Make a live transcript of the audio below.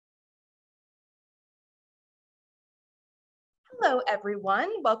Hello, everyone.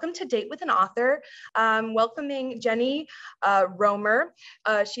 Welcome to Date with an Author. Welcoming Jennie Romer.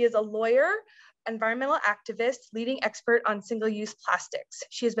 She is a lawyer, environmental activist, leading expert on single-use plastics.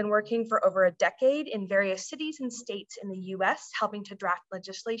 She has been working for over a decade in various cities and states in the US, helping to draft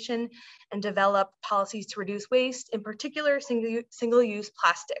legislation and develop policies to reduce waste, in particular single-use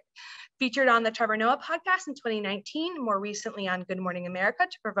plastic. Featured on the Trevor Noah podcast in 2019, more recently on Good Morning America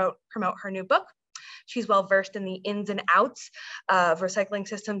to promote her new book. She's well versed in the ins and outs of recycling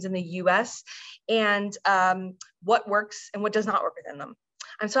systems in the US and what works and what does not work within them.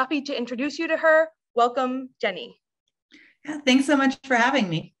 I'm so happy to introduce you to her. Welcome, Jennie. Yeah, thanks so much for having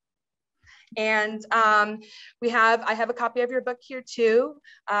me. And I have a copy of your book here too.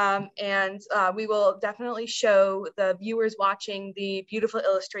 We will definitely show the viewers watching the beautiful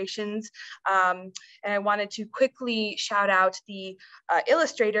illustrations. And I wanted to quickly shout out the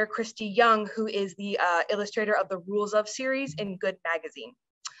illustrator, Christy Young, who is the illustrator of the Rules of series in Good Magazine.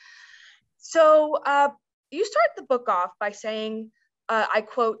 So you start the book off by saying, I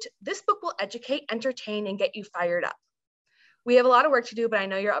quote, "This book will educate, entertain, and get you fired up. We have a lot of work to do, but I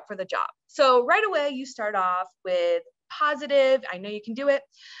know you're up for the job." So right away, you start off with positive, I know you can do it.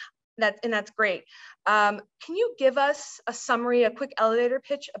 That's great. Can you give us a summary, a quick elevator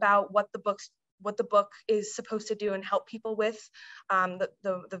pitch about what the book is supposed to do and help people with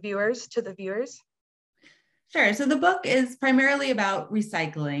the viewers? Sure. So the book is primarily about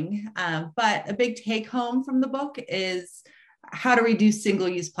recycling, but a big take home from the book is how to reduce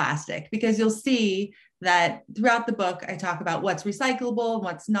single-use plastic, because you'll see that throughout the book, I talk about what's recyclable and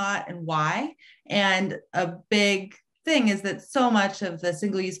what's not and why. And a big thing is that so much of the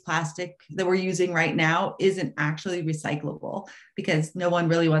single-use plastic that we're using right now isn't actually recyclable because no one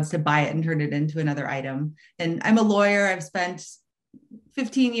really wants to buy it and turn it into another item. And I'm a lawyer. I've spent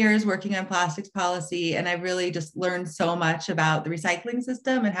 15 years working on plastics policy, and I really just learned so much about the recycling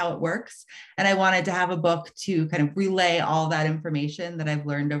system and how it works. And I wanted to have a book to kind of relay all that information that I've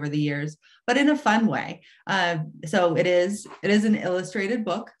learned over the years, but in a fun way. So it is an illustrated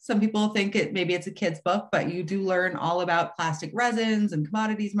book. Some people think maybe it's a kid's book, but you do learn all about plastic resins and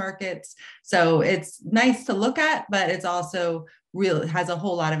commodities markets. So it's nice to look at, but it's also has a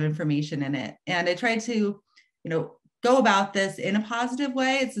whole lot of information in it. And I try to, go about this in a positive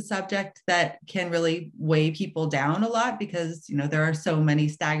way. It's a subject that can really weigh people down a lot because, there are so many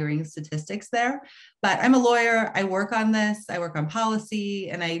staggering statistics there. But I'm a lawyer. I work on this. I work on policy,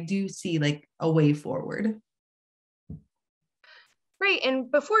 and I do see a way forward. Great.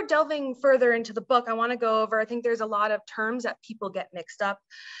 And before delving further into the book, I want to go over, I think there's a lot of terms that people get mixed up.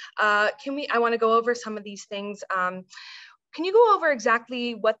 I want to go over some of these things. Can you go over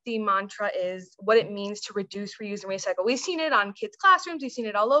exactly what the mantra is, what it means to reduce, reuse, and recycle? We've seen it on kids' classrooms. We've seen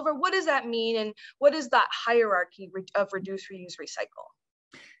it all over. What does that mean? And what is that hierarchy of reduce, reuse,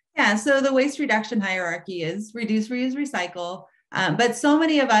 recycle? Yeah, so the waste reduction hierarchy is reduce, reuse, recycle. But so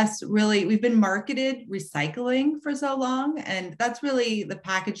many of us we've been marketed recycling for so long. And that's really the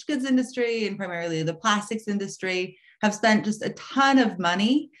packaged goods industry and primarily the plastics industry have spent just a ton of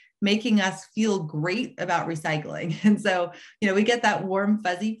money making us feel great about recycling. And so, we get that warm,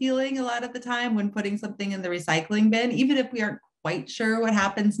 fuzzy feeling a lot of the time when putting something in the recycling bin, even if we aren't quite sure what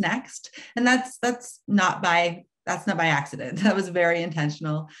happens next. And that's not by accident. That was very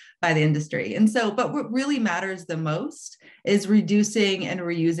intentional by the industry. And so, but what really matters the most is reducing and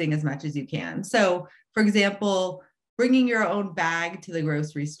reusing as much as you can. So, for example, bringing your own bag to the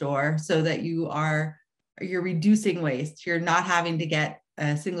grocery store so that you're reducing waste. You're not having to get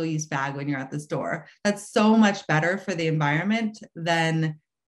a single-use bag when you're at the store. That's so much better for the environment than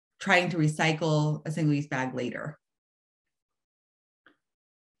trying to recycle a single-use bag later.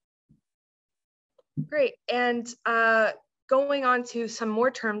 Great. And going on to some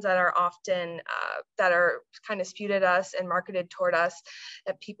more terms that are often, that are kind of spewed at us and marketed toward us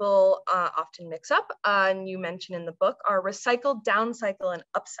that people often mix up, and you mentioned in the book, are recycle, downcycle, and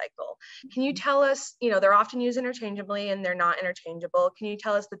upcycle. Can you tell us, they're often used interchangeably and they're not interchangeable. Can you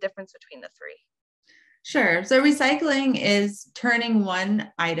tell us the difference between the three? Sure. So recycling is turning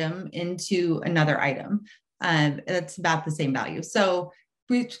one item into another item. It's about the same value. So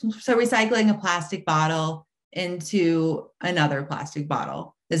recycling a plastic bottle into another plastic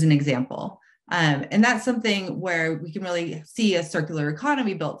bottle is an example. And that's something where we can really see a circular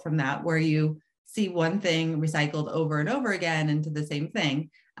economy built from that, where you see one thing recycled over and over again into the same thing.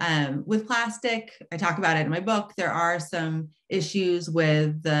 With plastic, I talk about it in my book, there are some issues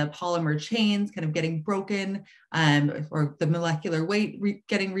with the polymer chains kind of getting broken, or the molecular weight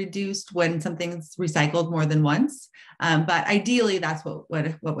getting reduced when something's recycled more than once. But ideally, that's what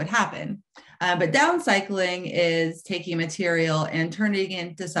would happen. But downcycling is taking material and turning it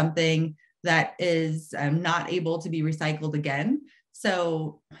into something that is not able to be recycled again.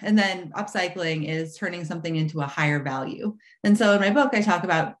 So, and then upcycling is turning something into a higher value. And so in my book, I talk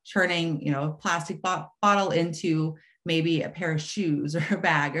about turning, a plastic bottle into maybe a pair of shoes or a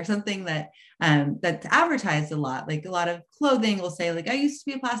bag or something that that's advertised a lot. Like a lot of clothing will say, like, I used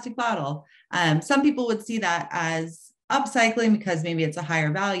to be a plastic bottle. Some people would see that as upcycling because maybe it's a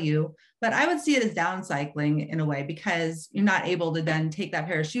higher value, but I would see it as downcycling in a way, because you're not able to then take that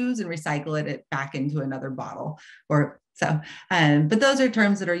pair of shoes and recycle it back into another bottle or so. But those are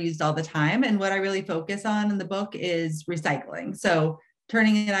terms that are used all the time. And what I really focus on in the book is recycling. So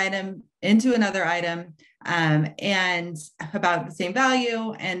turning an item into another item, and about the same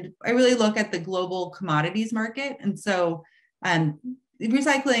value. And I really look at the global commodities market. And so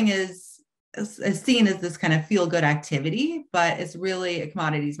recycling is seen as this kind of feel-good activity, but it's really a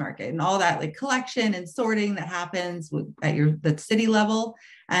commodities market, and all that like collection and sorting that happens at the city level.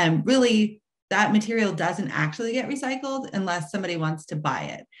 Really, that material doesn't actually get recycled unless somebody wants to buy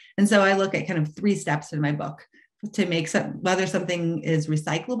it. And so I look at kind of 3 steps in my book to make whether something is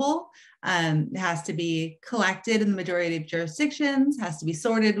recyclable. It has to be collected in the majority of jurisdictions, has to be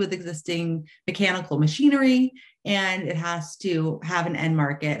sorted with existing mechanical machinery, and it has to have an end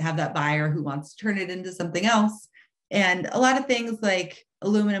market, have that buyer who wants to turn it into something else. And a lot of things like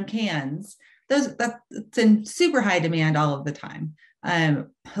aluminum cans, that's in super high demand all of the time. A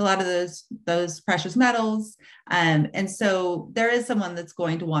lot of those precious metals. And so there is someone that's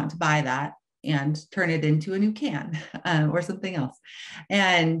going to want to buy that and turn it into a new can or something else.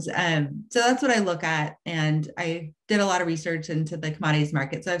 And so that's what I look at. And I did a lot of research into the commodities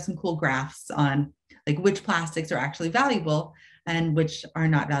market. So I have some cool graphs on like which plastics are actually valuable and which are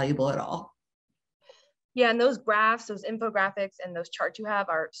not valuable at all. Yeah, and those graphs, those infographics, and those charts you have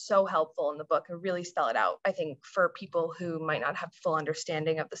are so helpful in the book and really spell it out, I think, for people who might not have full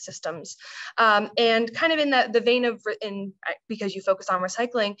understanding of the systems. And kind of in the vein of, because you focus on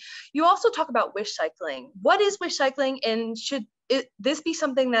recycling, you also talk about wish cycling. What is wish cycling, and should this be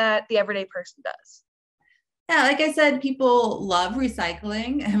something that the everyday person does? Yeah, like I said, people love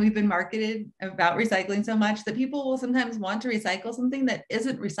recycling, and we've been marketed about recycling so much that people will sometimes want to recycle something that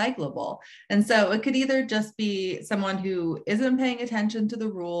isn't recyclable. And so it could either just be someone who isn't paying attention to the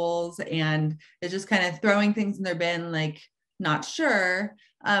rules and is just kind of throwing things in their bin, like not sure.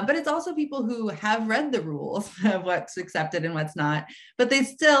 But it's also people who have read the rules of what's accepted and what's not, but they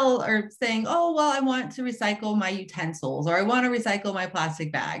still are saying, oh, well, I want to recycle my utensils, or I want to recycle my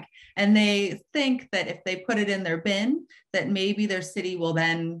plastic bag. And they think that if they put it in their bin, that maybe their city will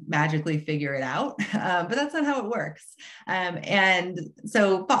then magically figure it out. But that's not how it works. And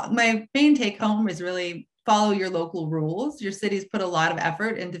so my main take home is really follow your local rules. Your cities put a lot of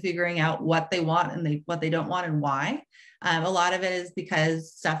effort into figuring out what they want and what they don't want and why. A lot of it is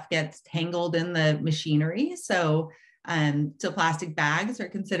because stuff gets tangled in the machinery. So plastic bags are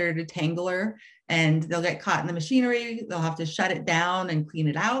considered a tangler, and they'll get caught in the machinery. They'll have to shut it down and clean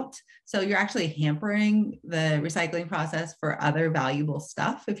it out. So you're actually hampering the recycling process for other valuable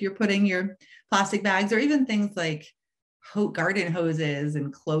stuff if you're putting your plastic bags, or even things like garden hoses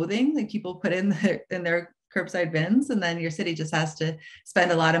and clothing, like people put in their curbside bins, and then your city just has to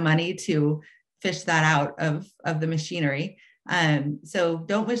spend a lot of money to fish that out of the machinery. So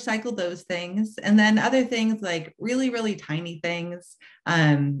don't recycle those things. And then other things like really, really tiny things,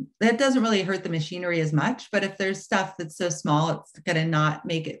 that doesn't really hurt the machinery as much. But if there's stuff that's so small, it's going to not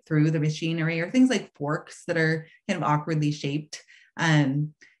make it through the machinery, or things like forks that are kind of awkwardly shaped.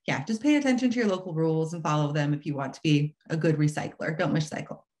 Yeah, just pay attention to your local rules and follow them if you want to be a good recycler. Don't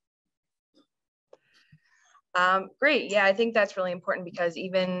recycle. Great. Yeah, I think that's really important, because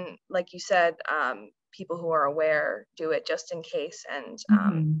even like you said, people who are aware do it just in case. And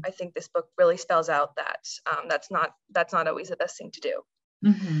I think this book really spells out that that's not always the best thing to do.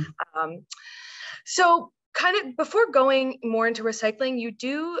 So kind of before going more into recycling, you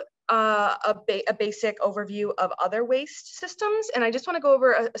do a basic overview of other waste systems. And I just want to go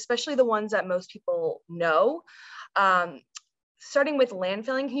over especially the ones that most people know. Starting with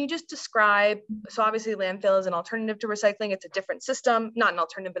landfilling, can you just describe, so obviously landfill is an alternative to recycling. It's a different system, not an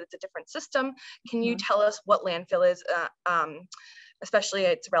alternative, but it's a different system. Can you tell us what landfill is? Especially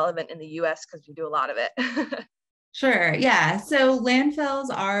it's relevant in the US because we do a lot of it. Sure. Yeah. So landfills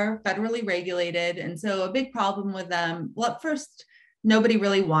are federally regulated. And so a big problem with them, well, at first, nobody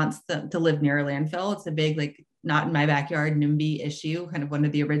really wants them to live near a landfill. It's a big, like, not in my backyard NIMBY issue, kind of one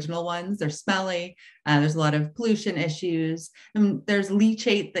of the original ones. They're smelly. There's a lot of pollution issues. And there's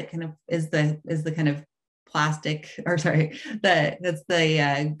leachate that kind of is the kind of plastic, or sorry, that's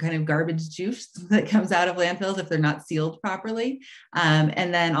the kind of garbage juice that comes out of landfills if they're not sealed properly.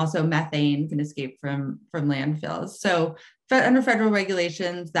 And then also methane can escape from landfills. So under federal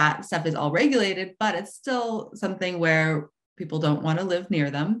regulations, that stuff is all regulated, but it's still something where people don't want to live near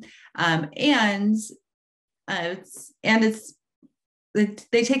them. And they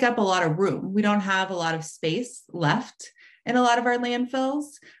take up a lot of room. We don't have a lot of space left in a lot of our landfills.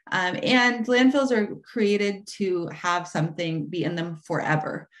 And landfills are created to have something be in them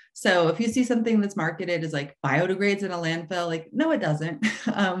forever. So if you see something that's marketed as like biodegrades in a landfill, like, no, it doesn't.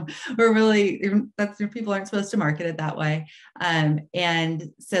 People aren't supposed to market it that way. And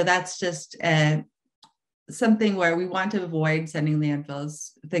so that's just something where we want to avoid sending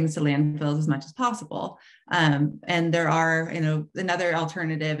things to landfills as much as possible. And there are, another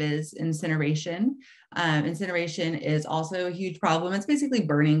alternative is incineration. Incineration is also a huge problem. It's basically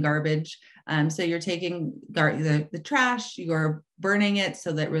burning garbage. So you're taking the trash, you're burning it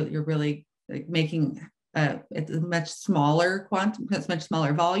so that you're really like making it's a much smaller it's much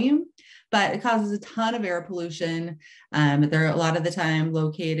smaller volume, but it causes a ton of air pollution. They're a lot of the time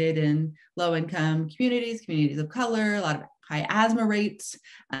located in low-income communities of color, a lot of high asthma rates.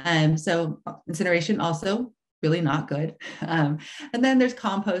 So incineration also really not good. And then there's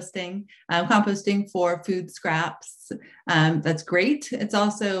composting, composting for food scraps. That's great.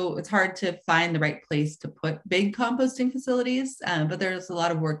 It's hard to find the right place to put big composting facilities, but there's a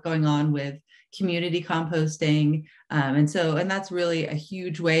lot of work going on with community composting. And that's really a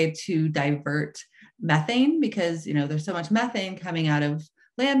huge way to divert methane, because, there's so much methane coming out of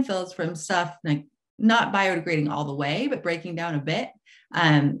landfills from stuff like not biodegrading all the way, but breaking down a bit.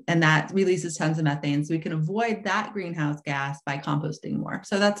 And that releases tons of methane. So we can avoid that greenhouse gas by composting more.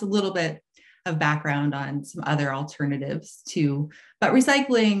 So that's a little bit of background on some other alternatives too. But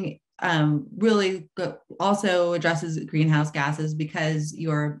recycling really also addresses greenhouse gases, because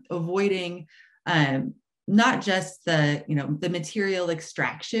you're avoiding not just the material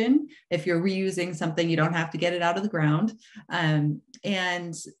extraction. If you're reusing something, you don't have to get it out of the ground, and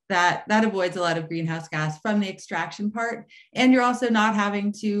that avoids a lot of greenhouse gas from the extraction part. And you're also not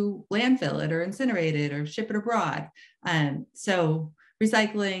having to landfill it or incinerate it or ship it abroad. So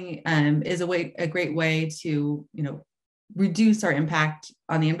recycling is a great way to reduce our impact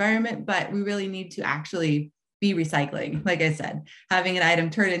on the environment, but we really need to actually be recycling. Like I said, having an item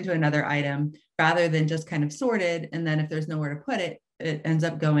turn into another item rather than just kind of sorted. And then if there's nowhere to put it, it ends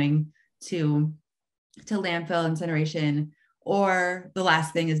up going to landfill, incineration, or the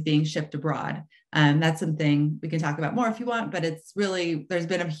last thing is being shipped abroad. That's something we can talk about more if you want, but there's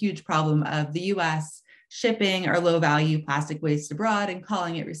been a huge problem of the US shipping our low value plastic waste abroad and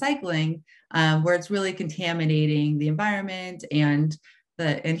calling it recycling, where it's really contaminating the environment and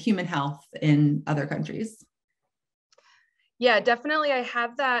human health in other countries. Yeah, definitely. I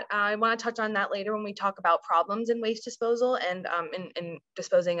have that. I want to touch on that later when we talk about problems in waste disposal and in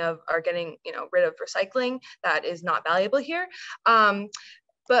disposing of or getting rid of recycling that is not valuable here.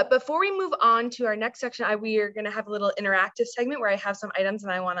 But before we move on to our next section, we are going to have a little interactive segment where I have some items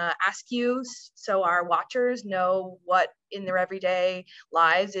and I want to ask you so our watchers know what in their everyday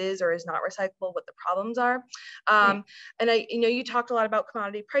lives is or is not recyclable, what the problems are. And you talked a lot about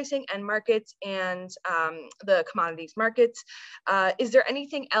commodity pricing and markets and the commodities markets. Is there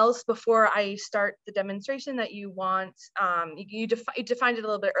anything else before I start the demonstration that you want? You defined it a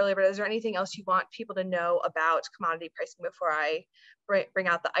little bit earlier, but is there anything else you want people to know about commodity pricing before I bring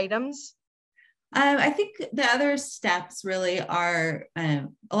out the items? I think the other steps really are, a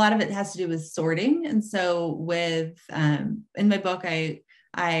lot of it has to do with sorting. And so in my book, I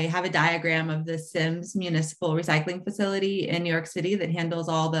have a diagram of the Sims Municipal Recycling Facility in New York City that handles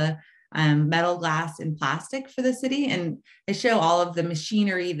all the metal, glass, and plastic for the city. And I show all of the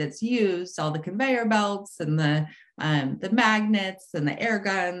machinery that's used, all the conveyor belts and the magnets and the air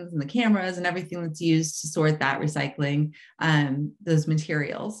guns and the cameras and everything that's used to sort that recycling, those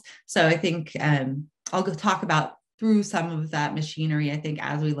materials. So I think I'll go talk about through some of that machinery, I think,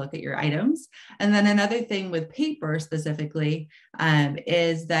 as we look at your items. And then another thing with paper specifically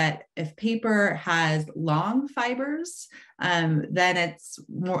is that if paper has long fibers, then it's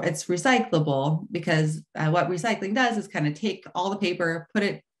recyclable, because what recycling does is kind of take all the paper, put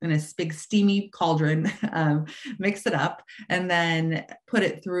it in a big steamy cauldron, mix it up, and then put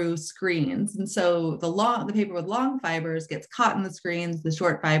it through screens. And so the paper with long fibers gets caught in the screens, the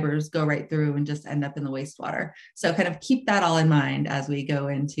short fibers go right through and just end up in the wastewater. So kind of keep that all in mind as we go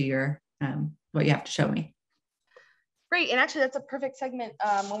into your what you have to show me. Great, and actually that's a perfect segment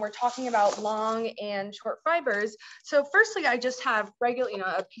when we're talking about long and short fibers. So firstly, I just have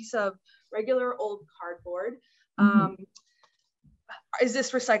a piece of regular old cardboard. Is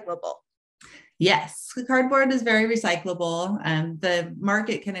this recyclable? Yes, the cardboard is very recyclable. The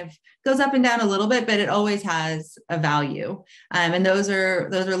market kind of goes up and down a little bit, but it always has a value. And those are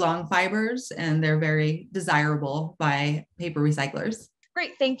long fibers, and they're very desirable by paper recyclers.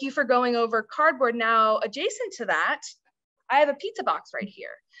 Great, thank you for going over cardboard. Now, adjacent to that, I have a pizza box right here.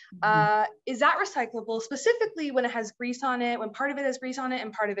 Is that recyclable, specifically when it has grease on it, when part of it has grease on it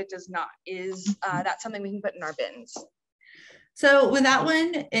and part of it does not? Is that something we can put in our bins? So with that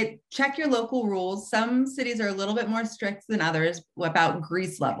one, check your local rules. Some cities are a little bit more strict than others about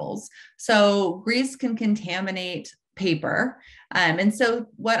grease levels. So grease can contaminate paper. And so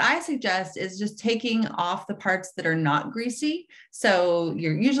what I suggest is just taking off the parts that are not greasy. So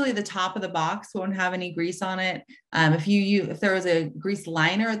usually the top of the box won't have any grease on it. If there was a grease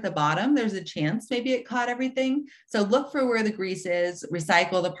liner at the bottom, there's a chance maybe it caught everything. So look for where the grease is,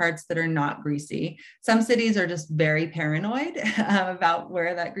 recycle the parts that are not greasy. Some cities are just very paranoid about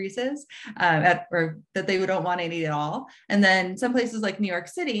where that grease is, or that they don't want any at all. And then some places like New York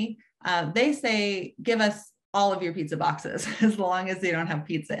City, they say, give us all of your pizza boxes as long as they don't have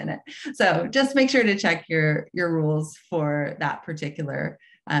pizza in it. So just make sure to check your rules for that particular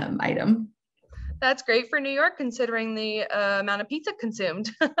item. That's great for New York, considering the amount of pizza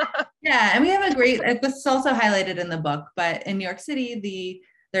consumed. Yeah, and we have this is also highlighted in the book, but in New York City,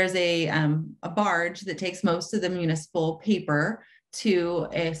 there's a barge that takes most of the municipal paper to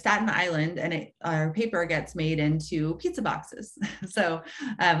Staten Island, and our paper gets made into pizza boxes. So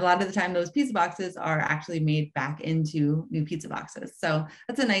a lot of the time those pizza boxes are actually made back into new pizza boxes. So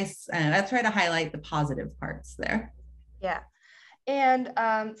that's a nice, I try to highlight the positive parts there. Yeah. And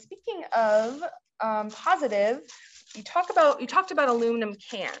speaking of positive, you talked about aluminum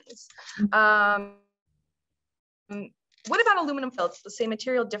cans. What about aluminum foil? It's the same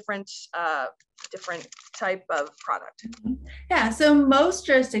material, different type of product. Yeah, so most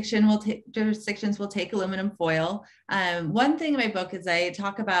jurisdictions will take aluminum foil. One thing in my book is I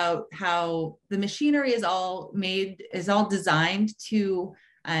talk about how the machinery is all designed to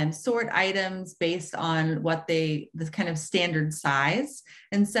sort items based on this kind of standard size.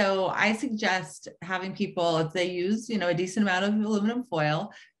 And so I suggest having people, if they use, a decent amount of aluminum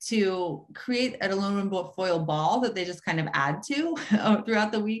foil, to create an aluminum foil ball that they just kind of add to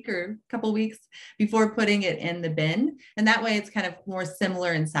throughout the week or a couple weeks before putting it in the bin. And that way it's kind of more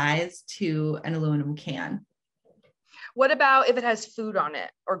similar in size to an aluminum can. What about if it has food on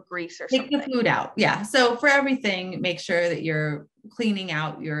it or grease or something? Take the food out. Yeah. So for everything, make sure that you're cleaning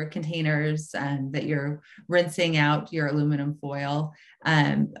out your containers and that you're rinsing out your aluminum foil.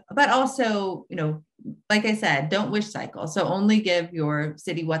 But also, like I said, don't wish cycle. So only give your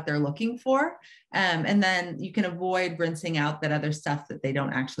city what they're looking for. And then you can avoid rinsing out that other stuff that they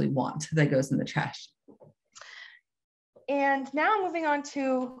don't actually want that goes in the trash. And now moving on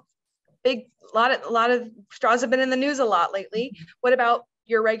to a lot of straws have been in the news a lot lately. What about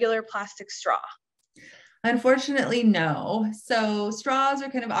your regular plastic straw? Unfortunately, no. So straws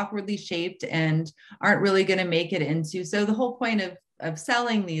are kind of awkwardly shaped and aren't really going to make it into. So the whole point of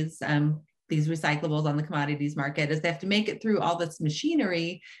selling these recyclables on the commodities market is they have to make it through all this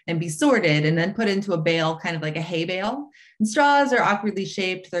machinery and be sorted and then put into a bale, kind of like a hay bale. And straws are awkwardly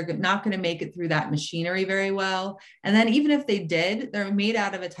shaped. They're not going to make it through that machinery very well. And then even if they did, they're made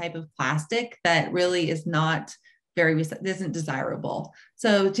out of a type of plastic that really is not isn't desirable.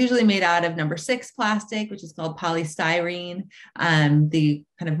 So it's usually made out of number 6 plastic, which is called polystyrene. The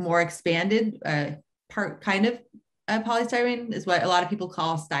kind of more expanded polystyrene is what a lot of people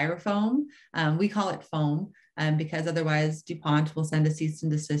call styrofoam. We call it foam because otherwise DuPont will send a cease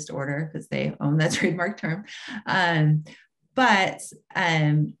and desist order because they own that trademark term.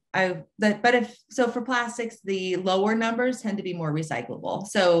 For plastics, the lower numbers tend to be more recyclable.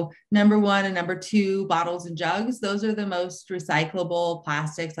 So number 1 and number 2 bottles and jugs, those are the most recyclable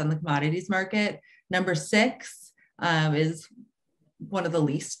plastics on the commodities market. Number 6 is one of the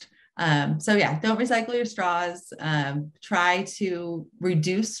least. So yeah, don't recycle your straws. Try to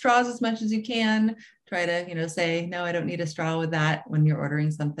reduce straws as much as you can. Try to, say, no, I don't need a straw with that when you're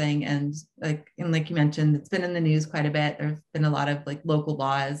ordering something. And like you mentioned, it's been in the news quite a bit. There's been a lot of local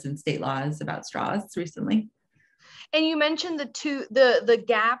laws and state laws about straws recently. And you mentioned the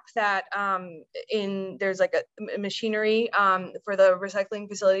gap that there's like a machinery for the recycling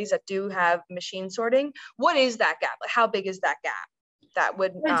facilities that do have machine sorting. What is that gap? Like, how big is that gap? That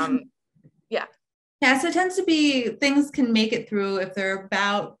would yeah. Yeah, so it tends to be, things can make it through if they're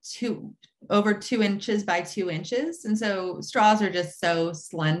about over 2 inches by 2 inches. And so straws are just so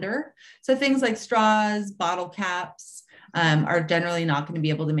slender. So things like straws, bottle caps are generally not going to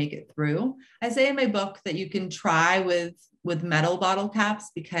be able to make it through. I say in my book that you can try with metal bottle caps,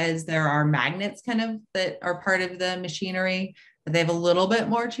 because there are magnets kind of that are part of the machinery. They have a little bit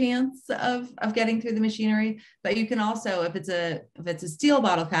more chance of getting through the machinery, but you can also, if it's a steel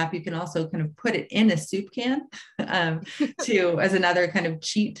bottle cap, you can also kind of put it in a soup can as another kind of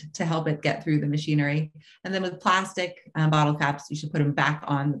cheat to help it get through the machinery. And then with plastic bottle caps, you should put them back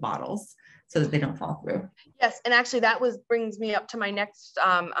on the bottles so that they don't fall through. Yes, and actually that brings me up to my next.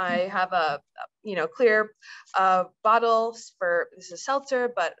 I have a clear bottles for, this is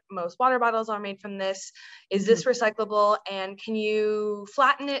seltzer, but most water bottles are made from this. Is this recyclable? And can you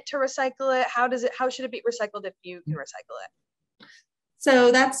flatten it to recycle it? How should it be recycled if you can recycle it?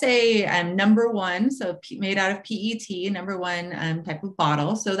 So that's a number one, so made out of PET, number one type of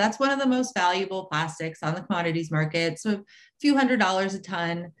bottle. So that's one of the most valuable plastics on the commodities market. So a few $100s a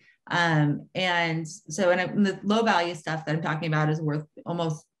ton. And so and the low value stuff that I'm talking about is worth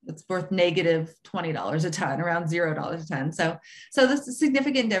it's worth negative $20 a ton, around $0 a ton. So this is a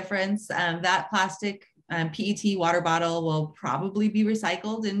significant difference. That plastic PET water bottle will probably be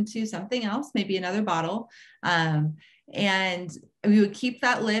recycled into something else, maybe another bottle. And we would keep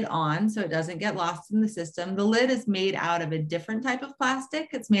that lid on so it doesn't get lost in the system. The lid is made out of a different type of plastic.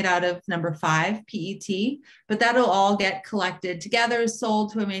 It's made out of number 5 PET, but that'll all get collected together,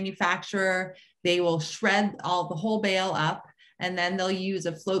 sold to a manufacturer. They will shred the whole bale up, and then they'll use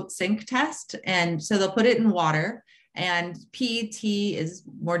a float sink test. And so they'll put it in water, and PET is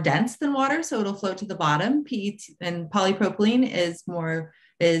more dense than water, so it'll float to the bottom. PET and polypropylene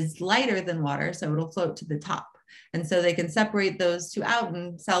is lighter than water, so it'll float to the top. And so they can separate those two out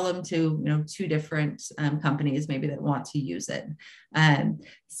and sell them to 2 different companies maybe that want to use it. And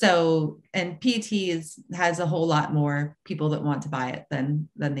PET has a whole lot more people that want to buy it than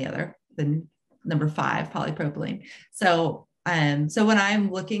number 5 polypropylene. So when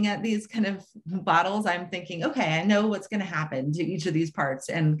I'm looking at these kind of bottles, I'm thinking, okay, I know what's going to happen to each of these parts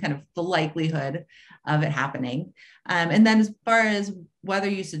and kind of the likelihood of it happening. And then as far as whether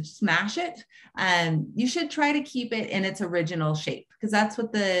you should smash it, you should try to keep it in its original shape, because that's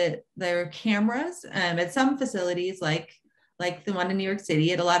what their cameras at some facilities like the one in New York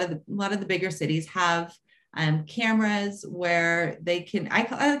City, and a lot of the bigger cities have cameras where they can, I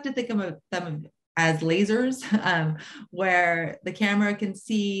like to think of them as lasers, where the camera can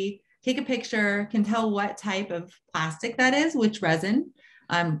take a picture, can tell what type of plastic that is, which resin.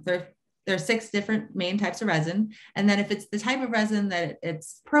 There are 6 different main types of resin. And then if it's the type of resin that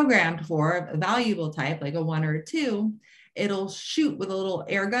it's programmed for, a valuable type, like a 1 or a 2, it'll shoot with a little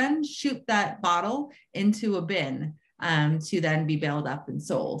air gun, shoot that bottle into a bin to then be baled up and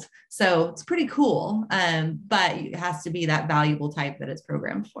sold. So it's pretty cool, but it has to be that valuable type that it's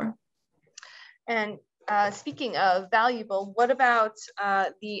programmed for. And speaking of valuable, what about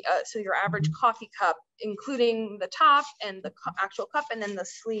so your average coffee cup, including the top and the actual cup and then the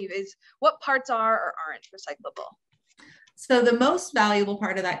sleeve, what parts are or aren't recyclable? So the most valuable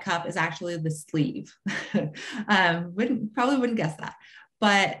part of that cup is actually the sleeve. Probably wouldn't guess that.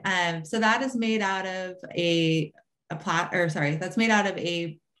 But so that is made out of that's made out of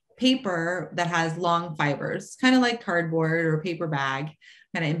a paper that has long fibers, kind of like cardboard or a paper bag,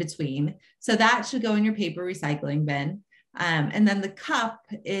 kind of in between. So that should go in your paper recycling bin. And then the cup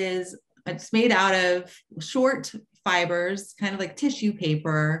it's made out of short fibers, kind of like tissue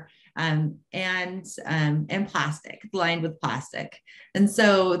paper, and plastic, lined with plastic. And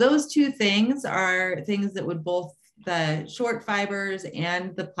so those 2 things are things that would both, the short fibers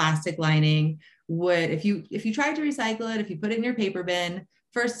and the plastic lining would, if you tried to recycle it, if you put it in your paper bin,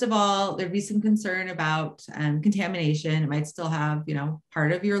 first of all, there'd be some concern about contamination. It might still have,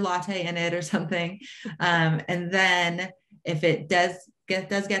 part of your latte in it or something. And then if it does get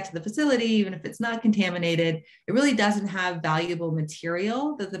to the facility, even if it's not contaminated, it really doesn't have valuable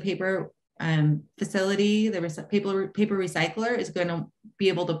material that the paper facility, the paper recycler is going to be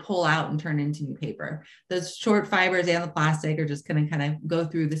able to pull out and turn into new paper. Those short fibers and the plastic are just going to kind of go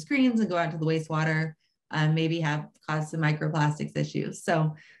through the screens and go out to the wastewater, maybe cause some microplastics issues.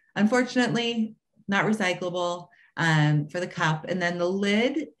 So unfortunately, not recyclable for the cup. And then the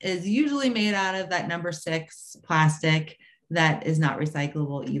lid is usually made out of that number 6 plastic that is not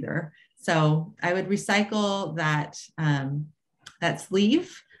recyclable either. So I would recycle that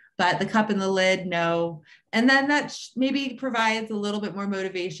sleeve, but the cup and the lid, no. And then that maybe provides a little bit more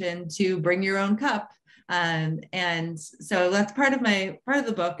motivation to bring your own cup. And so that's part of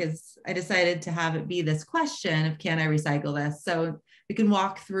the book is I decided to have it be this question of, can I recycle this? So we can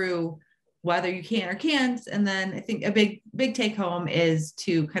walk through whether you can or can't. And then I think a big take home is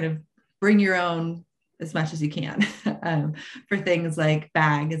to kind of bring your own as much as you can for things like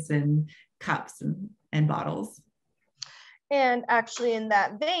bags and cups and bottles. And actually in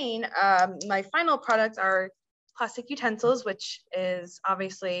that vein, my final products are plastic utensils, which is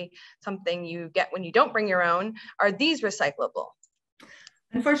obviously something you get when you don't bring your own. Are these recyclable?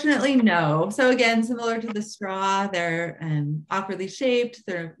 Unfortunately, no. So again, similar to the straw, they're awkwardly shaped.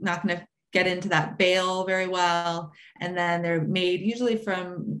 They're not going to get into that bale very well. And then they're made usually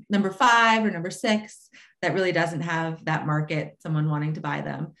from number 5 or number 6 that really doesn't have that market, someone wanting to buy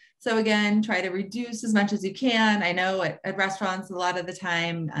them. So again, try to reduce as much as you can. I know at restaurants, a lot of the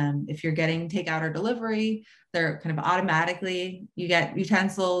time, if you're getting takeout or delivery, they're kind of automatically, you get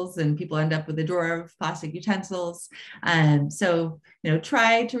utensils and people end up with a drawer of plastic utensils. So,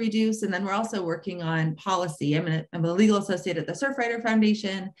 try to reduce. And then we're also working on policy. I'm a legal associate at the Surfrider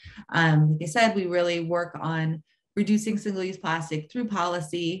Foundation. Like I said, we really work on reducing single-use plastic through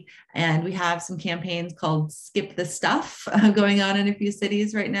policy. And we have some campaigns called Skip the Stuff going on in a few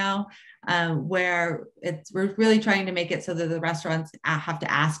cities right now, where we're really trying to make it so that the restaurants have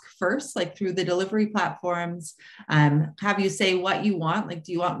to ask first, like through the delivery platforms, have you say what you want, like,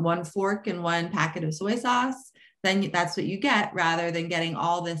 do you want 1 fork and 1 packet of soy sauce? Then that's what you get, rather than getting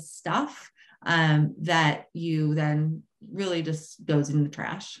all this stuff that you then really just goes in the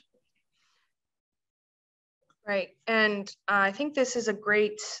trash. Right. And I think this is a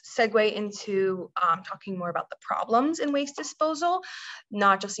great segue into talking more about the problems in waste disposal,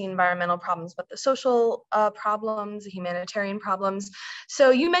 not just the environmental problems, but the social problems, the humanitarian problems.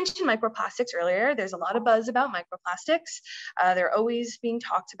 So you mentioned microplastics earlier. There's a lot of buzz about microplastics. They're always being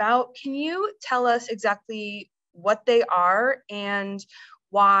talked about. Can you tell us exactly what they are and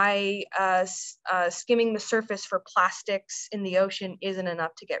why skimming the surface for plastics in the ocean isn't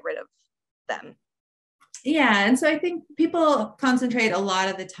enough to get rid of them? Yeah, and so I think people concentrate a lot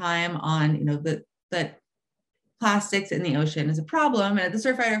of the time on, that plastics in the ocean is a problem. And at the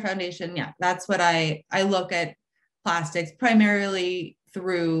Surfrider Foundation, yeah, that's what I look at plastics primarily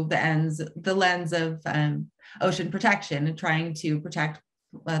through the lens of ocean protection and trying to protect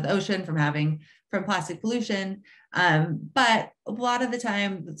the ocean from plastic pollution. But a lot of the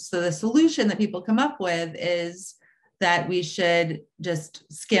time, so the solution that people come up with is that we should just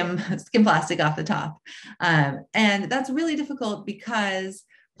skim plastic off the top. And that's really difficult because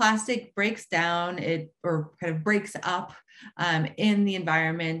plastic breaks down, or kind of breaks up in the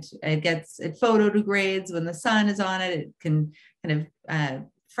environment. It photodegrades when the sun is on it. It can kind of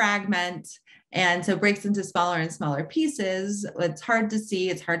fragment. And so it breaks into smaller and smaller pieces. It's hard to see,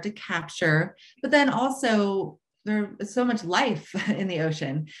 it's hard to capture, but then also there is so much life in the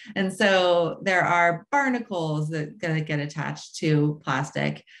ocean. And so there are barnacles that get attached to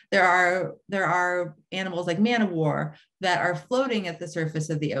plastic. There are animals like man of war that are floating at the surface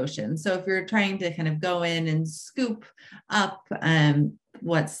of the ocean. So if you're trying to kind of go in and scoop up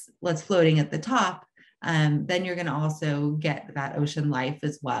what's floating at the top, then you're going to also get that ocean life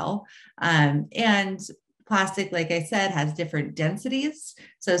as well. And plastic, like I said, has different densities.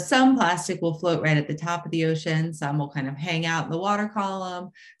 So some plastic will float right at the top of the ocean. Some will kind of hang out in the water column.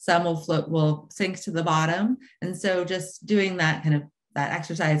 Some will sink to the bottom. And so just doing that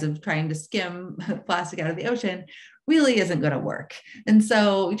exercise of trying to skim plastic out of the ocean really isn't going to work. And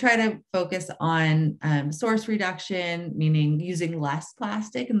so we try to focus on source reduction, meaning using less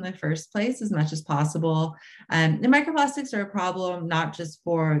plastic in the first place as much as possible. And microplastics are a problem not just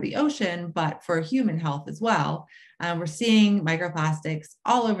for the ocean, but for human health as well. We're seeing microplastics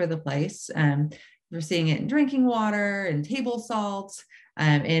all over the place. We're seeing it in drinking water and table salt,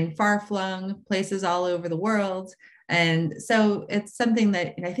 in far-flung places all over the world. And so it's something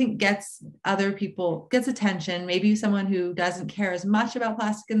that I think gets attention. Maybe someone who doesn't care as much about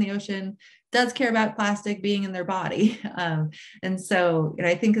plastic in the ocean does care about plastic being in their body. And so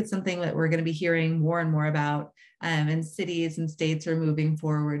I think it's something that we're going to be hearing more and more about. And cities and states are moving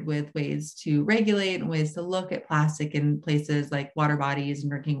forward with ways to regulate and ways to look at plastic in places like water bodies and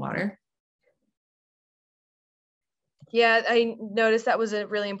drinking water. Yeah, I noticed that was a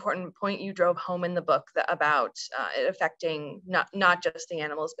really important point you drove home in the book about it affecting not just the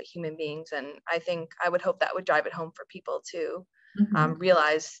animals, but human beings. And I would hope that would drive it home for people to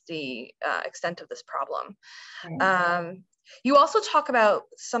realize the extent of this problem. Right. You also talk about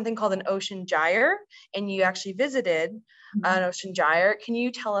something called an ocean gyre, and you actually visited an ocean gyre. Can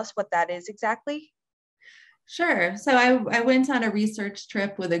you tell us what that is exactly? Sure. So I went on a research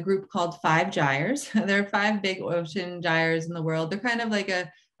trip with a group called Five Gyres. There are five big ocean gyres in the world. They're kind of like a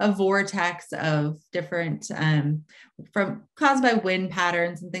vortex of different, from caused by wind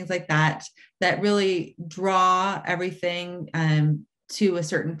patterns and things like that, that really draw everything to a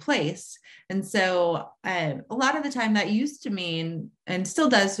certain place. And so a lot of the time that used to mean, and still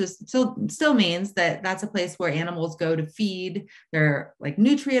does, still means that that's a place where animals go to feed. There are like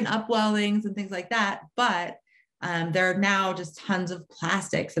nutrient upwellings and things like that. But there are now just tons of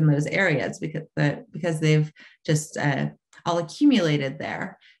plastics in those areas because they've just all accumulated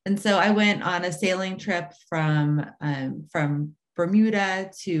there. And so I went on a sailing trip from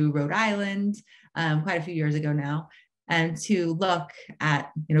Bermuda to Rhode Island quite a few years ago now, and to look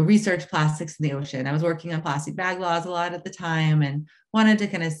at, research plastics in the ocean. I was working on plastic bag laws a lot at the time and wanted to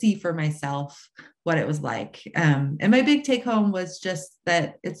kind of see for myself what it was like. And my big take home was just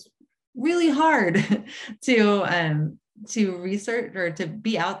that it's really hard to research or to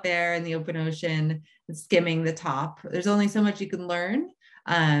be out there in the open ocean skimming the top. There's only so much you can learn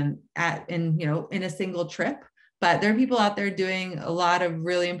in a single trip, but there are people out there doing a lot of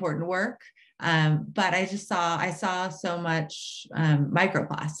really important work. But I saw so much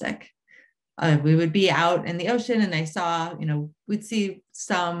microplastic. We would be out in the ocean and I saw, we'd see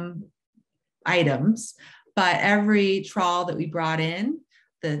some items, but every trawl that we brought in,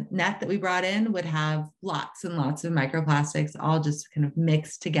 the net that we brought in would have lots and lots of microplastics, all just kind of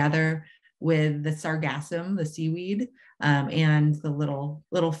mixed together with the sargassum, the seaweed, and the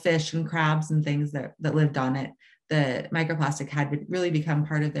little fish and crabs and things that lived on it. The microplastic had really become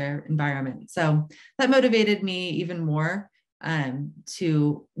part of their environment. So that motivated me even more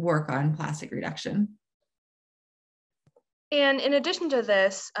to work on plastic reduction. And in addition to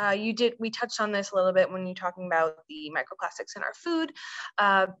this, we touched on this a little bit when you're talking about the microplastics in our food,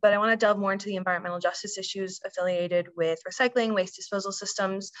 but I want to delve more into the environmental justice issues affiliated with recycling, waste disposal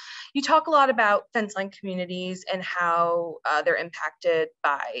systems. You talk a lot about fence-line communities and how they're impacted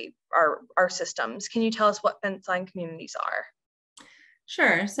by our systems. Can you tell us what fence-line communities are?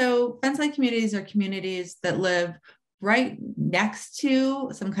 Sure. So fence-line communities are communities that live right next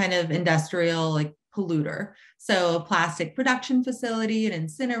to some kind of industrial polluter. So a plastic production facility, an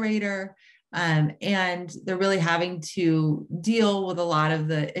incinerator, and they're really having to deal with a lot of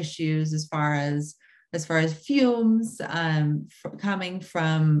the issues as far as fumes coming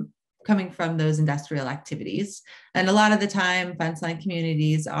from those industrial activities. And a lot of the time, fence-line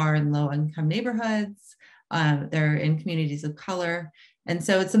communities are in low-income neighborhoods. They're in communities of color. And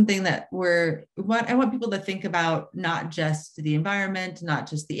so it's something that I want people to think about, not just the environment, not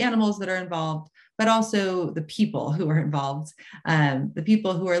just the animals that are involved, but also the people who are involved, the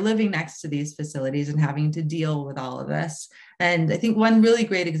people who are living next to these facilities and having to deal with all of this. And I think one really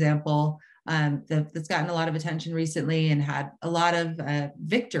great example that's gotten a lot of attention recently and had a lot of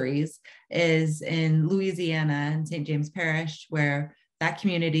victories is in Louisiana and St. James Parish, where that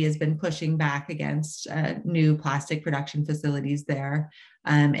community has been pushing back against new plastic production facilities there,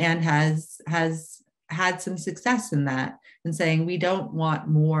 and has had some success in that, and saying we don't want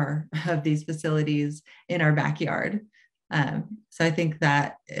more of these facilities in our backyard. So I think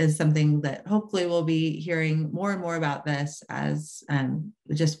that is something that hopefully we'll be hearing more and more about this as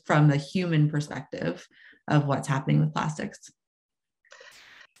just from the human perspective of what's happening with plastics.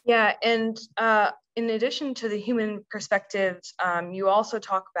 Yeah, and in addition to the human perspectives, you also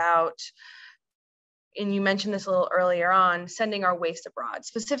talk about, and you mentioned this a little earlier on, sending our waste abroad,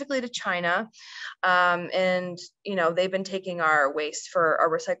 specifically to China. And, they've been taking our waste for our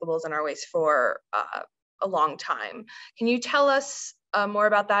recyclables and our waste for a long time. Can you tell us more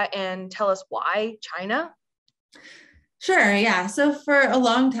about that and tell us why China? Sure, yeah. So for a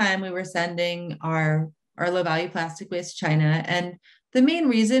long time, we were sending our low value plastic waste to China. And the main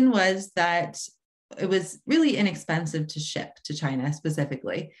reason was that it was really inexpensive to ship to China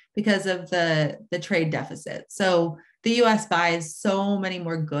specifically because of the trade deficit. So the US buys so many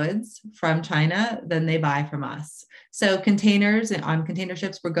more goods from China than they buy from us. So containers on container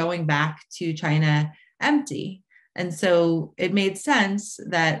ships were going back to China empty. And so it made sense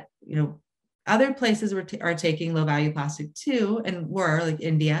that, other places are taking low value plastic too, and were like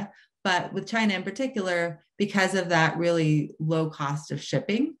India, but with China in particular, because of that really low cost of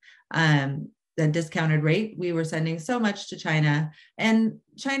shipping, the discounted rate, we were sending so much to China, and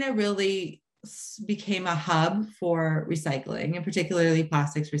China really became a hub for recycling, and particularly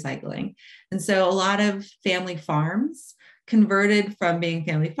plastics recycling. And so a lot of family farms converted from being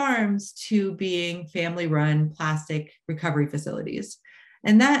family farms to being family-run plastic recovery facilities.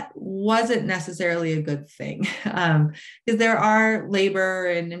 And that wasn't necessarily a good thing, because there are labor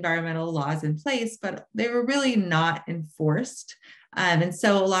and environmental laws in place, but they were really not enforced. And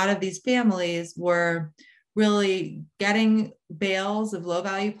so a lot of these families were really getting bales of low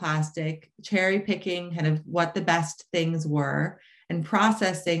value plastic, cherry picking kind of what the best things were and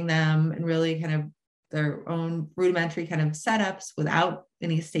processing them and really kind of their own rudimentary kind of setups without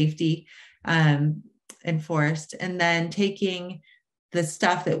any safety enforced, and then taking the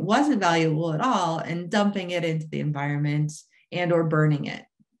stuff that wasn't valuable at all and dumping it into the environment and or burning it,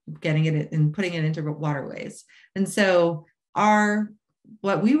 getting it and putting it into waterways. And so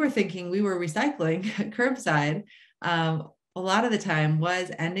what we were thinking we were recycling curbside, a lot of the time was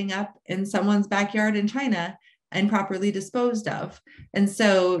ending up in someone's backyard in China and properly disposed of. And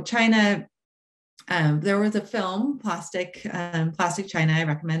so China, there was a film, Plastic China, I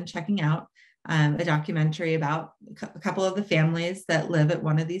recommend checking out, a documentary about a couple of the families that live at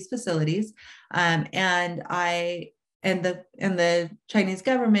one of these facilities. And the Chinese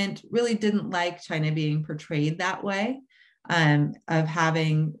government really didn't like China being portrayed that way, of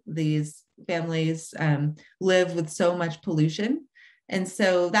having these families live with so much pollution. And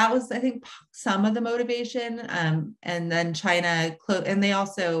so that was, I think, some of the motivation. And then China's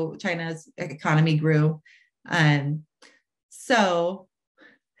economy grew. So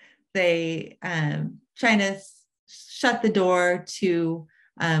China shut the door to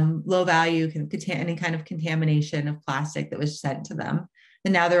low value, any kind of contamination of plastic that was sent to them.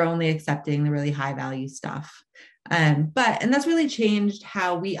 And now they're only accepting the really high value stuff. And that's really changed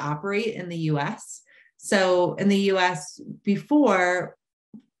how we operate in the US. So in the US before,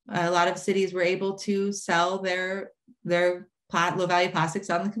 a lot of cities were able to sell their low value plastics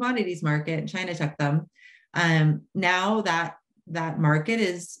on the commodities market, and China took them. Now that market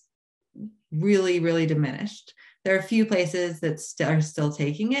is really, really diminished. There are a few places that are still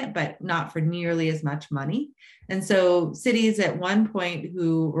taking it, but not for nearly as much money. And so cities at one point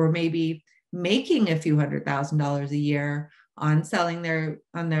who were maybe making a few $100,000 a year on selling their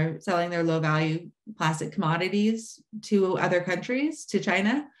low value plastic commodities to other countries, to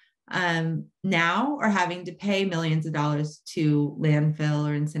China, now are having to pay millions of dollars to landfill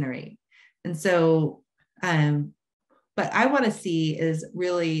or incinerate. And so, what I want to see is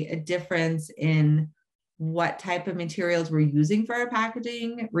really a difference in what type of materials we're using for our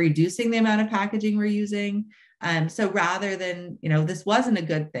packaging, reducing the amount of packaging we're using. So rather than, this wasn't a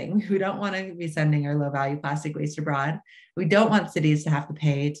good thing. We don't want to be sending our low value plastic waste abroad. We don't want cities to have to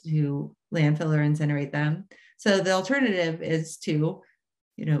pay to landfill or incinerate them. So the alternative is to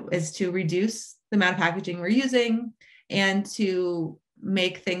reduce the amount of packaging we're using and to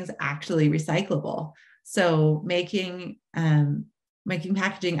make things actually recyclable. So making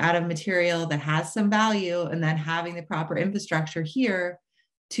packaging out of material that has some value, and then having the proper infrastructure here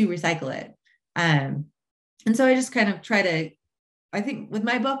to recycle it. And so I just kind of I think with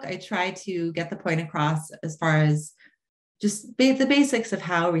my book, I try to get the point across as far as just the basics of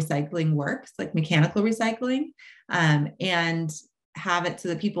how recycling works, like mechanical recycling, and have it so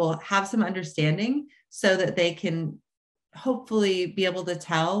that people have some understanding so that they can hopefully be able to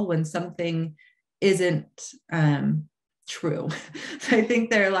tell when something isn't true. So I think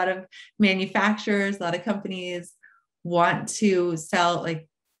there are a lot of manufacturers, a lot of companies want to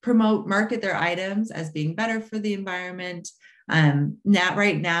market their items as being better for the environment.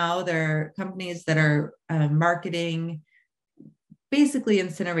 Right now, there are companies that are marketing basically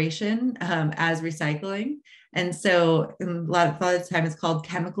incineration as recycling. And so a lot of the time it's called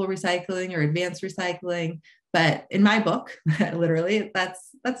chemical recycling or advanced recycling. But in my book, literally,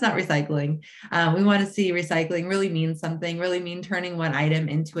 that's not recycling. We want to see recycling really mean something, really mean turning one item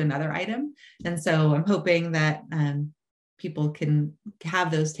into another item. And so I'm hoping that people can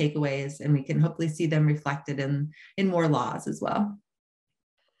have those takeaways, and we can hopefully see them reflected in more laws as well.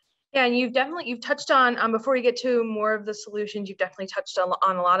 Yeah, and you've touched on, before we get to more of the solutions, you've definitely touched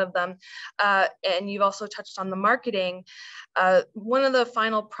on a lot of them. And you've also touched on the marketing. One of the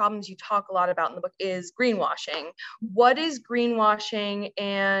final problems you talk a lot about in the book is greenwashing. What is greenwashing,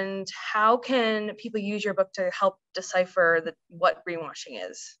 and how can people use your book to help decipher what greenwashing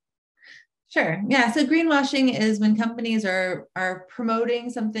is? Sure. Yeah. So greenwashing is when companies are promoting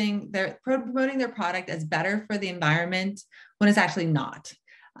something, they're promoting their product as better for the environment when it's actually not.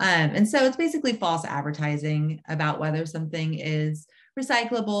 And so it's basically false advertising about whether something is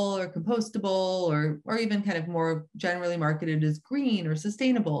recyclable or compostable, or even kind of more generally marketed as green or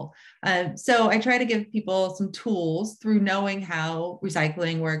sustainable. So I try to give people some tools through knowing how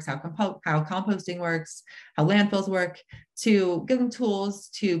recycling works, how composting works, how landfills work, to give them tools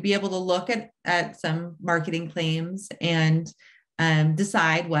to be able to look at some marketing claims and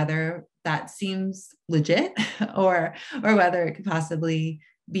decide whether that seems legit or whether it could possibly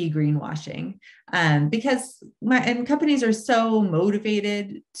be greenwashing. Because companies are so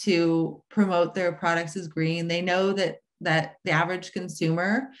motivated to promote their products as green. They know that the average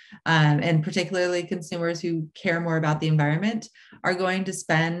consumer, and particularly consumers who care more about the environment, are going to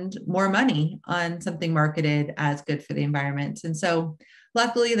spend more money on something marketed as good for the environment. And so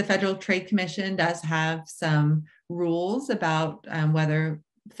luckily, the Federal Trade Commission does have some rules about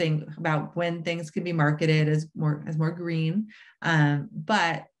about when things can be marketed as more green,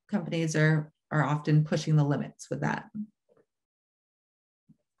 but companies are often pushing the limits with that.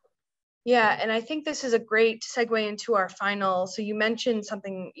 Yeah, and I think this is a great segue into our final. So you mentioned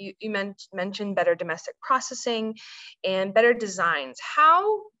something, you mentioned better domestic processing and better designs.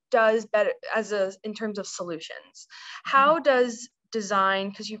 How does in terms of solutions, how does design,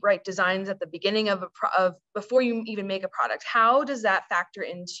 because you write designs at the beginning of before you even make a product, how does that factor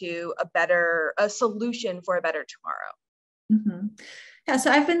into a solution for a better tomorrow? Mm-hmm. Yeah,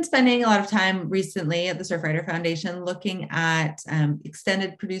 so I've been spending a lot of time recently at the Surfrider Foundation looking at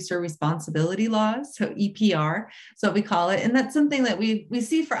extended producer responsibility laws, so EPR, so what we call it. And that's something that we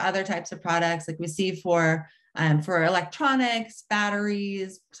see for other types of products, like we see for electronics,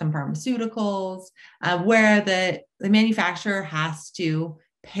 batteries, some pharmaceuticals, where the manufacturer has to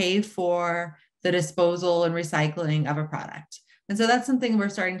pay for the disposal and recycling of a product. And so that's something we're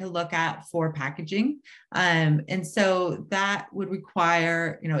starting to look at for packaging. And so that would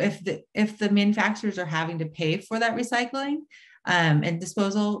require, if the manufacturers are having to pay for that recycling and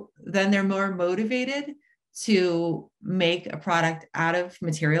disposal, then they're more motivated to make a product out of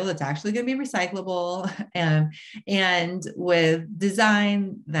material that's actually going to be recyclable and with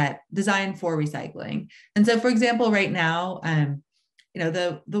design for recycling. And so, for example, right now,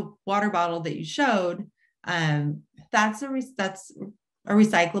 the water bottle that you showed, that's a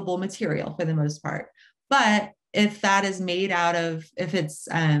recyclable material for the most part. But if that is made out of, if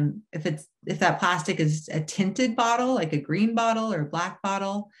that plastic is a tinted bottle, like a green bottle or a black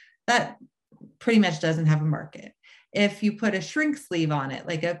bottle, that pretty much doesn't have a market. If you put a shrink sleeve on it,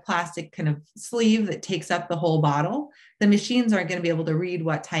 like a plastic kind of sleeve that takes up the whole bottle, the machines aren't going to be able to read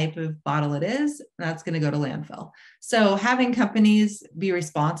what type of bottle it is. And that's going to go to landfill. So having companies be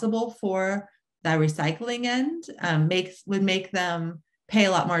responsible for that recycling end would make them pay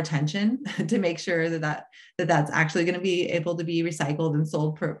a lot more attention to make sure that's actually going to be able to be recycled and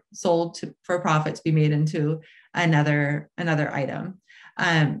sold for profit to be made into another item.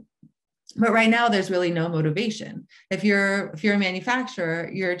 But right now, there's really no motivation. If you're a manufacturer,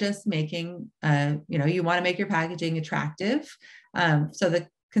 you're just making, you want to make your packaging attractive, so the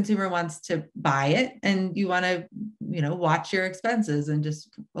consumer wants to buy it, and you want to, watch your expenses and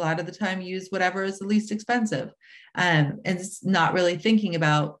just a lot of the time use whatever is the least expensive, and it's not really thinking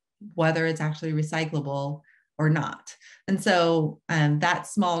about whether it's actually recyclable or not. And so that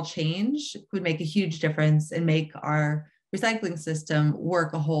small change would make a huge difference and make our recycling system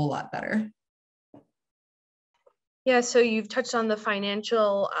work a whole lot better. Yeah, so you've touched on the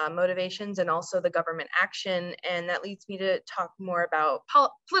financial motivations and also the government action, and that leads me to talk more about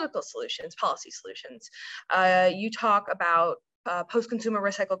political solutions, policy solutions. You talk about post-consumer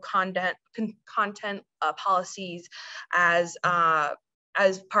recycled content policies as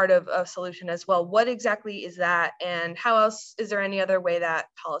part of a solution as well. What exactly is that, and how else, is there any other way that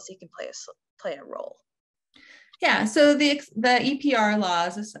policy can play a role? Yeah, so the EPR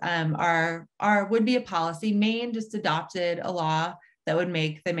laws would be a policy. Maine just adopted a law that would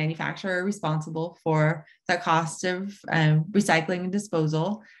make the manufacturer responsible for the cost of recycling and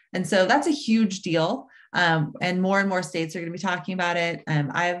disposal. And so that's a huge deal. And more states are going to be talking about it.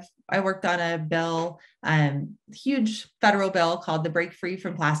 I worked on a bill, huge federal bill called the Break Free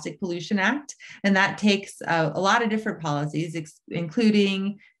from Plastic Pollution Act. And that takes a lot of different policies,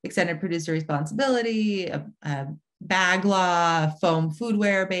 including extended producer responsibility, a bag law, a foam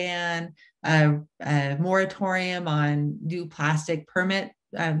foodware ban, a moratorium on new plastic permits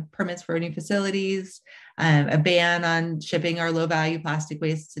for new facilities, a ban on shipping our low-value plastic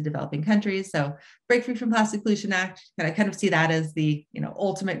waste to developing countries. So Break Free from Plastic Pollution Act, I kind of see that as the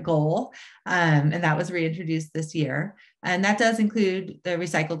ultimate goal. And that was reintroduced this year. And that does include the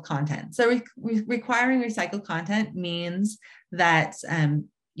recycled content. So requiring recycled content means that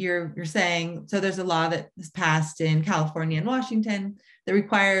you're saying, so there's a law that was passed in California and Washington that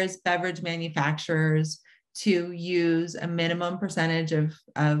requires beverage manufacturers to use a minimum percentage of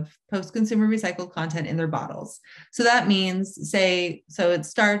post-consumer recycled content in their bottles. So that means, so it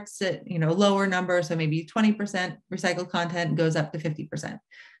starts at, lower number, so maybe 20% recycled content goes up to 50%.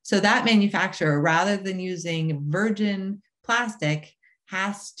 So that manufacturer, rather than using virgin plastic,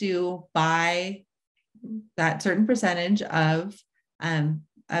 has to buy that certain percentage of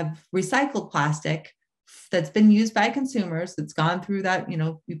recycled plastic that's been used by consumers, that's gone through that,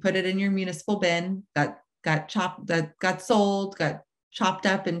 you put it in your municipal bin, that got sold, got chopped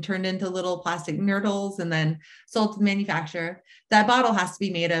up and turned into little plastic nurdles and then sold to the manufacturer. That bottle has to be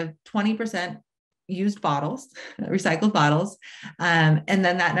made of 20% used bottles, recycled bottles. And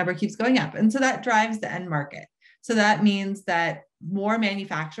then that number keeps going up. And so that drives the end market. So that means that more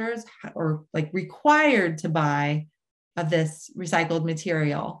manufacturers are required to buy of this recycled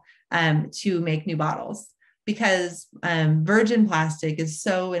material to make new bottles, because virgin plastic is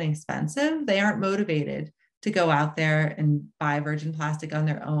so inexpensive. They aren't motivated to go out there and buy virgin plastic on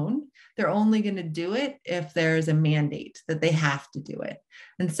their own. They're only going to do it if there's a mandate that they have to do it.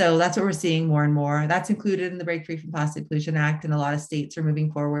 And so that's what we're seeing more and more. That's included in the Break Free from Plastic Pollution Act, and a lot of states are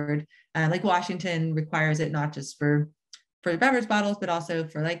moving forward. Like Washington requires it not just for beverage bottles, but also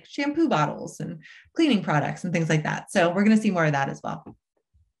for shampoo bottles and cleaning products and things like that. So we're going to see more of that as well.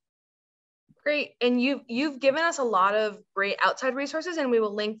 Great. And you've given us a lot of great outside resources, and we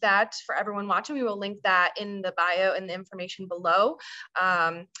will link that for everyone watching. We will link that in the bio and the information below.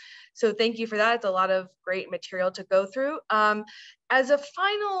 So thank you for that. It's a lot of great material to go through. As a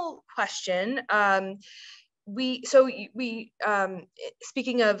final question,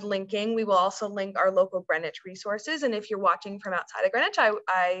 speaking of linking, we will also link our local Greenwich resources. And if you're watching from outside of Greenwich,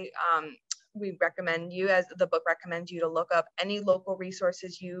 we recommend you, as the book recommends you, to look up any local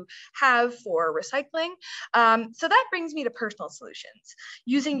resources you have for recycling. So that brings me to personal solutions.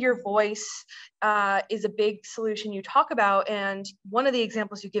 Using your voice is a big solution you talk about. And one of the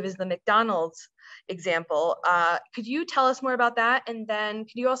examples you give is the McDonald's example. Could you tell us more about that? And then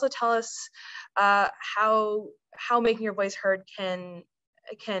could you also tell us how making your voice heard can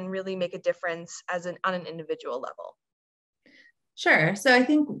really make a difference on an individual level? Sure. So I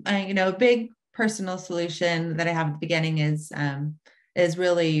think, a big personal solution that I have at the beginning is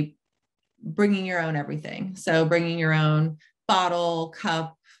really bringing your own everything. So bringing your own bottle,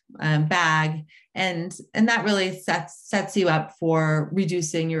 cup, bag, and that really sets you up for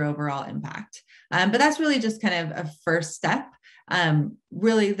reducing your overall impact. But that's really just kind of a first step.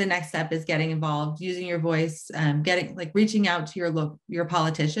 Really the next step is getting involved, using your voice, reaching out to your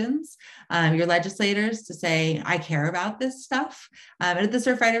politicians, your legislators, to say, I care about this stuff. At the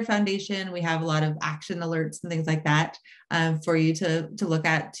Surfrider Foundation, we have a lot of action alerts and things like that for you to look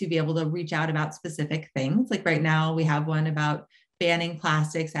at, to be able to reach out about specific things. Like right now, we have one about banning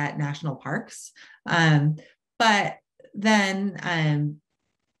plastics at national parks. But then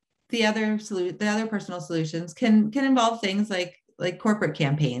the other personal solutions can involve things like corporate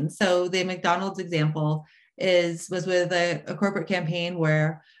campaigns. So the McDonald's example was with a corporate campaign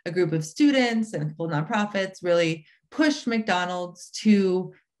where a group of students and a couple of nonprofits really pushed McDonald's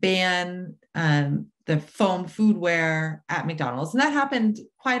to ban the foam foodware at McDonald's. And that happened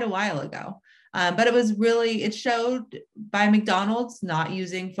quite a while ago. But it showed, by McDonald's not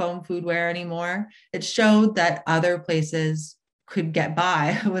using foam foodware anymore, it showed that other places could get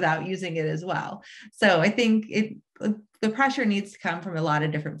by without using it as well. So I think the pressure needs to come from a lot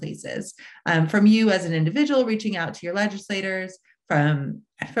of different places, from you as an individual reaching out to your legislators, from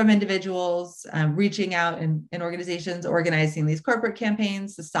individuals reaching out in organizations organizing these corporate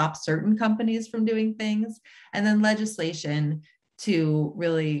campaigns to stop certain companies from doing things, and then legislation to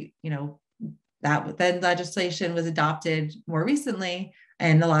really, then legislation was adopted more recently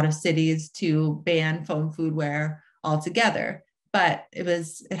in a lot of cities to ban foam foodware altogether. But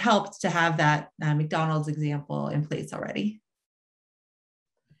it helped to have that McDonald's example in place already.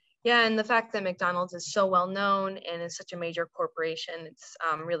 Yeah, and the fact that McDonald's is so well known and is such a major corporation, it's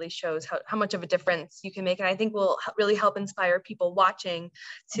really shows how much of a difference you can make. And I think will really help inspire people watching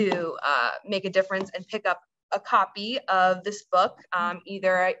to make a difference and pick up a copy of this book,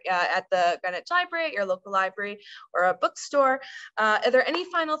 either at the Greenwich Library, at your local library, or a bookstore. Are there any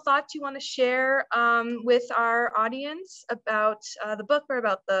final thoughts you want to share with our audience about the book, or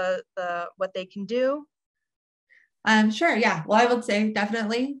about the what they can do? Sure. Yeah. Well, I would say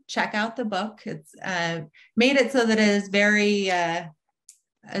definitely check out the book. It's made it so that it is very,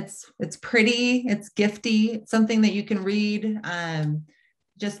 it's pretty, it's gifty, it's something that you can read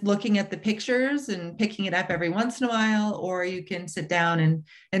just looking at the pictures and picking it up every once in a while, or you can sit down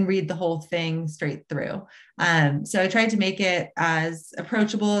and read the whole thing straight through. So I tried to make it as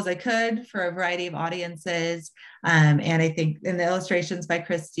approachable as I could for a variety of audiences. And I think in the illustrations by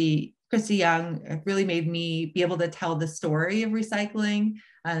Christy Young really made me be able to tell the story of recycling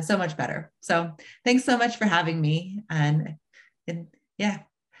so much better. So thanks so much for having me. And yeah,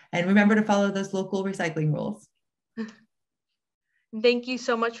 and remember to follow those local recycling rules. Thank you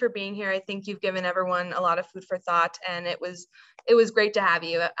so much for being here. I think you've given everyone a lot of food for thought, and it was great to have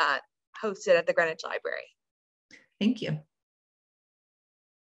you hosted at the Greenwich Library. Thank you.